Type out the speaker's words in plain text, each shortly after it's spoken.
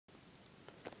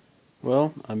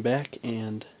Well, I'm back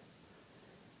and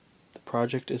the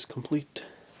project is complete.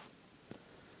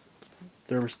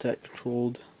 Thermostat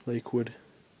controlled liquid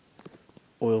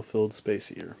oil filled space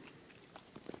heater.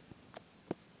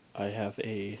 I have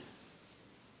a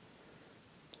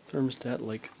thermostat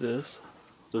like this.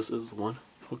 This is the one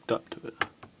hooked up to it.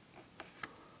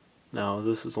 Now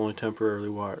this is only temporarily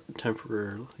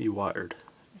wired.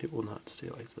 It will not stay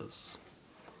like this.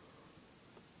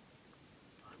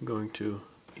 I'm going to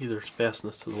either fasten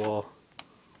this to the wall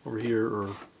over here or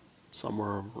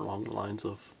somewhere along the lines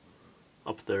of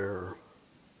up there or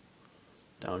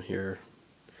down here.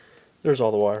 There's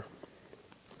all the wire.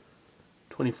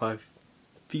 25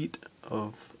 feet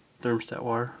of thermostat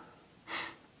wire.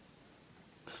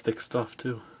 It's thick stuff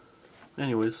too.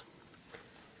 Anyways,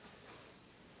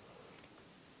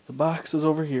 the box is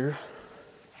over here.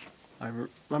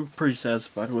 I'm pretty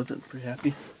satisfied with it, pretty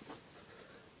happy.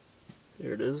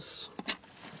 There it is.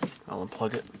 I'll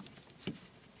unplug it.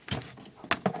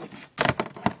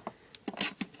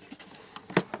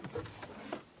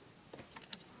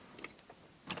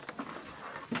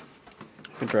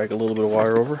 I can drag a little bit of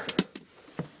wire over.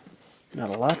 Not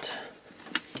a lot.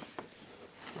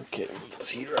 Okay, move this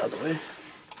heater out of the way.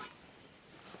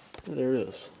 There it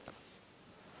is.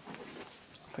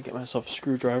 If I get myself a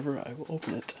screwdriver, I will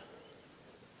open it.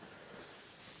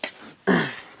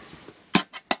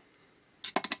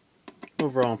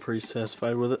 Overall, I'm pretty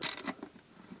satisfied with it.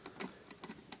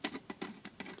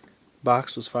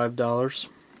 Box was $5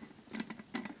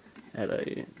 at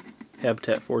a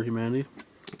Habitat for Humanity.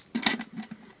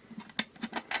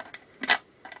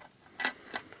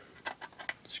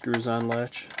 Screws on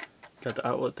latch. Got the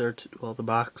outlet there too. Well, the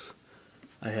box,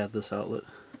 I had this outlet.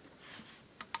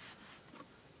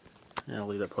 Yeah, I'll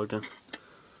leave that plugged in.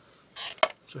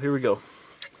 So here we go.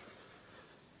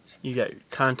 You got your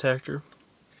contactor,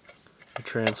 your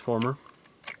transformer,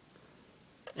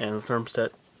 and the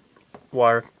thermostat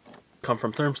wire come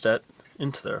from thermostat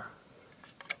into there.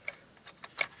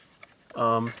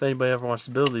 If anybody ever wants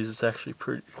to build these, it's actually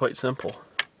quite simple.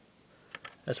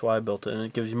 That's why I built it, and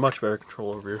it gives you much better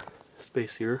control over your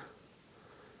space here.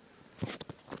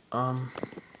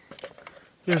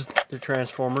 Here's the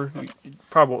transformer. It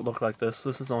probably won't look like this.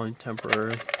 This is only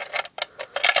temporary.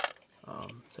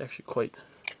 It's actually quite...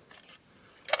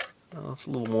 it's a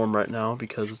little warm right now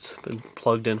because it's been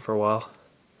plugged in for a while.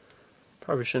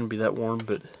 Probably shouldn't be that warm,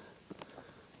 but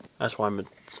that's why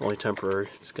it's only temporary.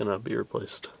 It's gonna be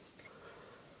replaced.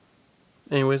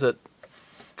 Anyways, that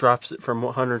drops it from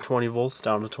 120 volts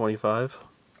down to 25.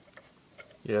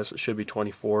 Yes, it should be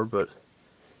 24, but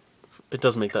it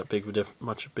doesn't make that big of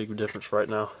a difference right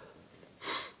now.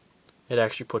 It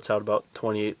actually puts out about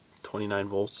 28, 29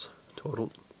 volts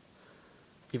total,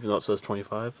 even though it says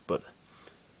 25. But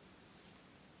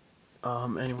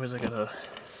anyways,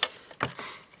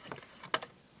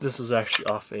 this is actually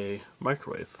off a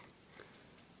microwave.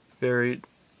 Very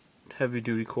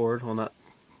heavy-duty cord. Well, not.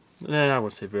 I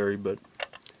wouldn't say very, but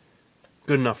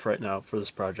good enough right now for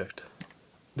this project.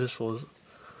 This will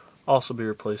also be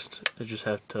replaced. I just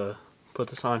have to put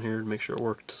this on here to make sure it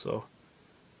worked. So,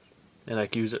 and I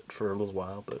can use it for a little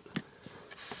while. But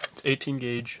it's 18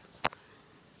 gauge.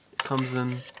 It comes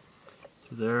in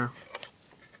there.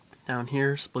 Down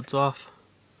here, splits off.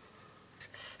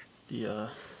 The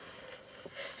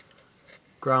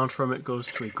ground from it goes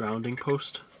to a grounding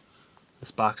post.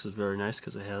 This box is very nice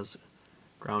because it has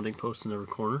grounding posts in every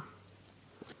corner.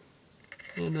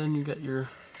 And then you got your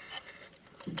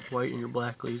white and your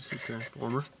black leads to your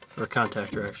transformer, or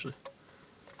contactor actually.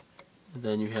 And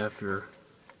then you have your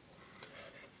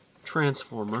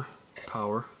transformer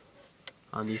power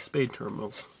on these spade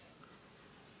terminals.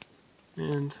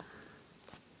 And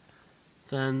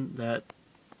then that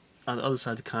on the other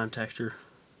side of the contactor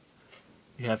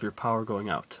you have your power going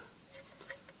out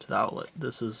to the outlet.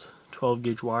 This is 12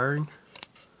 gauge wiring.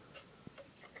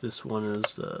 This one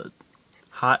is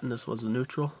hot and this one's a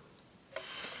neutral.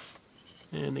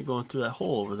 And they're going through that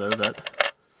hole over there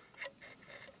that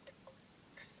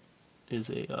is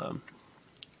a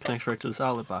connects right to this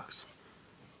outlet box.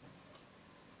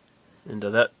 And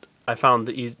that I found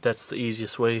that's the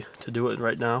easiest way to do it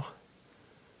right now.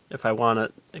 If I want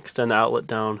to extend the outlet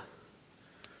down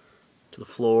to the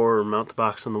floor or mount the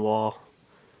box on the wall,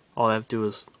 all I have to do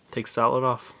is take this outlet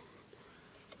off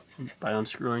by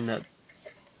unscrewing that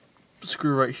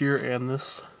screw right here and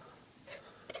this.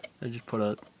 I just put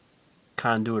a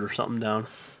conduit or something down.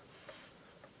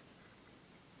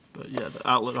 But yeah, the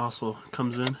outlet also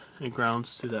comes in and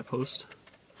grounds to that post.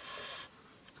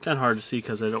 It's kind of hard to see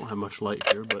because I don't have much light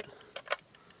here, but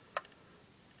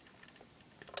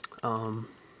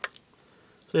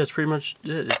So yeah, it's pretty much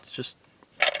it. It's just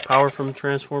power from the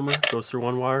transformer goes through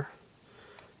one wire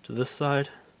to this side.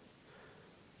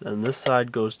 Then this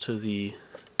side goes to the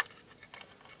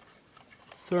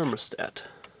thermostat,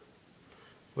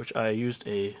 which I used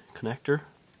a connector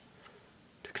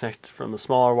to connect from the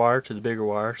smaller wire to the bigger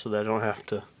wire, so that I don't have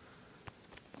to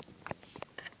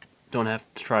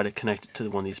try to connect it to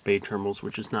one of these bay terminals,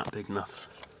 which is not big enough.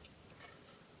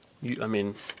 I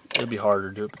mean, it'd be harder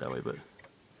to do it that way, but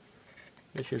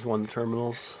here's one of the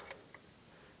terminals.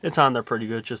 It's on there pretty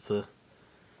good. Just the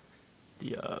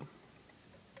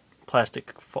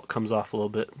plastic comes off a little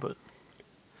bit, but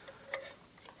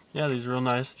yeah, these are real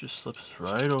nice. Just slips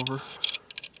right over,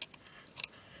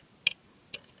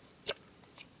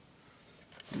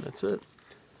 and that's it.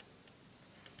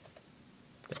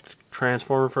 Got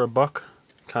transformer for $1,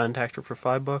 contactor for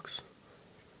 $5,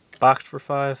 box for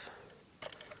 $5.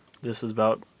 This is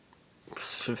about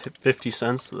 50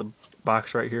 cents. The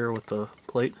box right here with the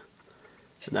plate.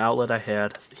 An outlet I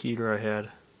had, the heater I had,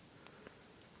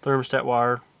 thermostat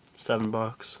wire,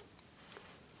 $7,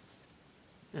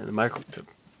 and the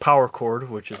power cord,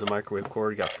 which is a microwave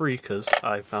cord, got free because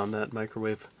I found that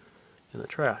microwave in the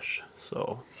trash.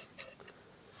 So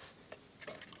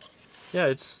yeah,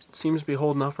 it seems to be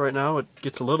holding up right now. It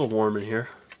gets a little warm in here.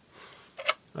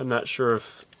 I'm not sure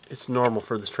if it's normal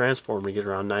for this transformer to get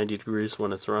around 90 degrees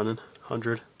when it's running,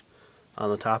 100 on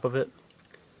the top of it.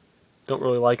 Don't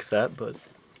really like that, but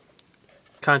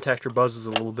contactor buzzes a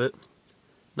little bit.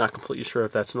 Not completely sure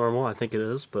if that's normal. I think it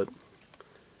is, but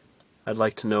I'd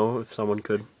like to know if someone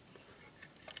could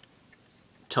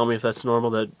tell me if that's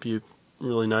normal. That'd be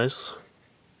really nice.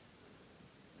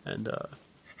 And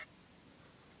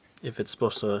if it's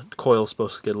the coil's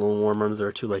supposed to get a little warmer under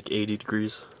there too, like 80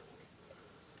 degrees.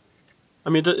 I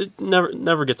mean, it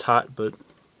never gets hot, but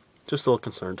just a little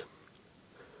concerned.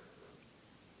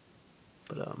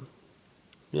 But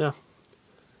yeah.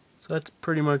 So that's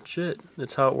pretty much it.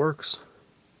 That's how it works.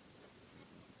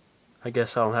 I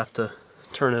guess I'll have to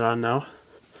turn it on now,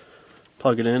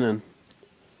 plug it in, and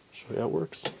show you how it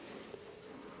works.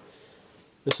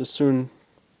 This is soon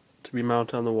to be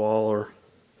mounted on the wall, or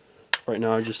right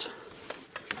now I just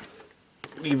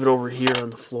leave it over here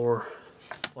on the floor,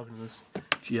 plug in this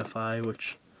GFI,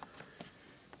 which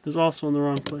is also in the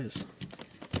wrong place.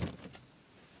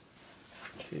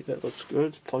 Okay, that looks good.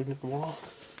 It's plugged into the wall.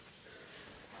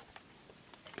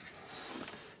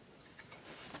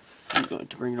 I'm going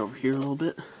to bring it over here a little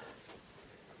bit.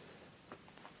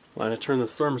 When I turn the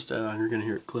thermostat on, you're going to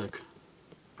hear it click.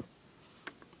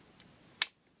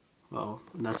 Well,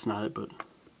 that's not it, but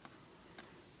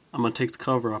I'm going to take the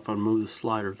cover off and move the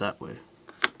slider that way.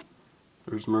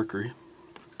 There's mercury.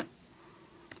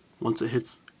 Once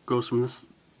it goes from this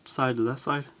side to that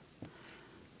side,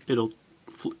 it'll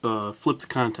flip the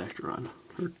contactor on,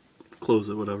 or close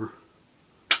it, whatever.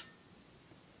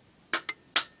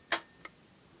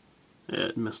 Yeah,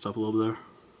 it messed up a little there.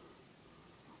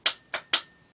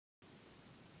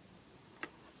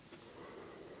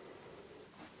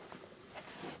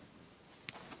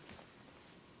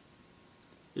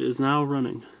 It is now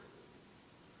running.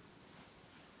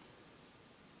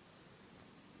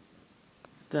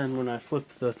 Then when I flip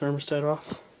the thermostat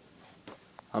off,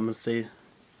 I'm going to say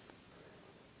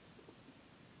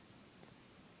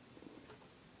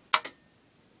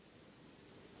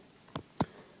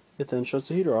it then shuts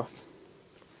the heater off.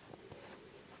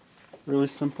 Really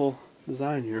simple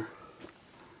design here.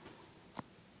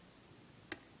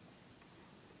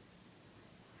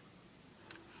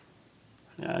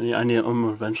 Yeah, I'm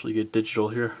gonna eventually get digital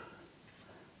here.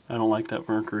 I don't like that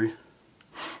mercury.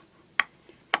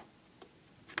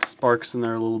 Sparks in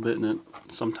there a little bit, and it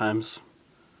sometimes,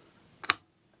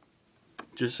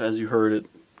 just as you heard, it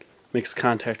makes the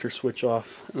contactor switch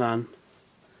off and on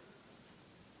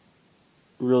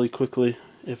really quickly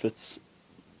if it's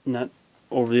not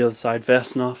over the other side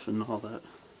fast enough and all that.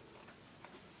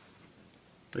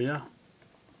 But yeah.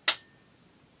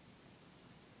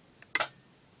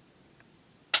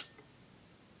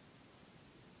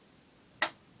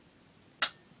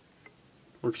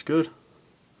 Works good.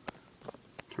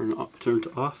 Turn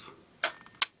to off.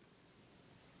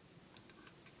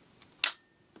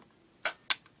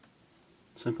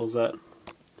 Simple as that.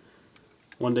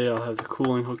 One day I'll have the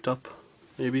cooling hooked up,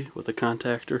 maybe, with a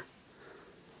contactor.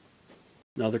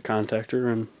 Another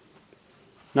contactor, and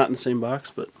not in the same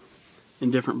box, but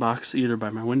in different box, either by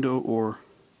my window or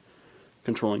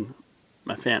controlling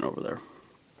my fan over there.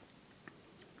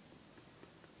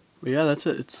 But yeah, that's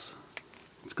it. It's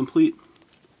complete.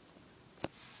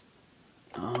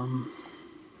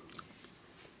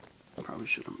 I probably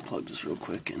should unplug this real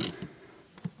quick and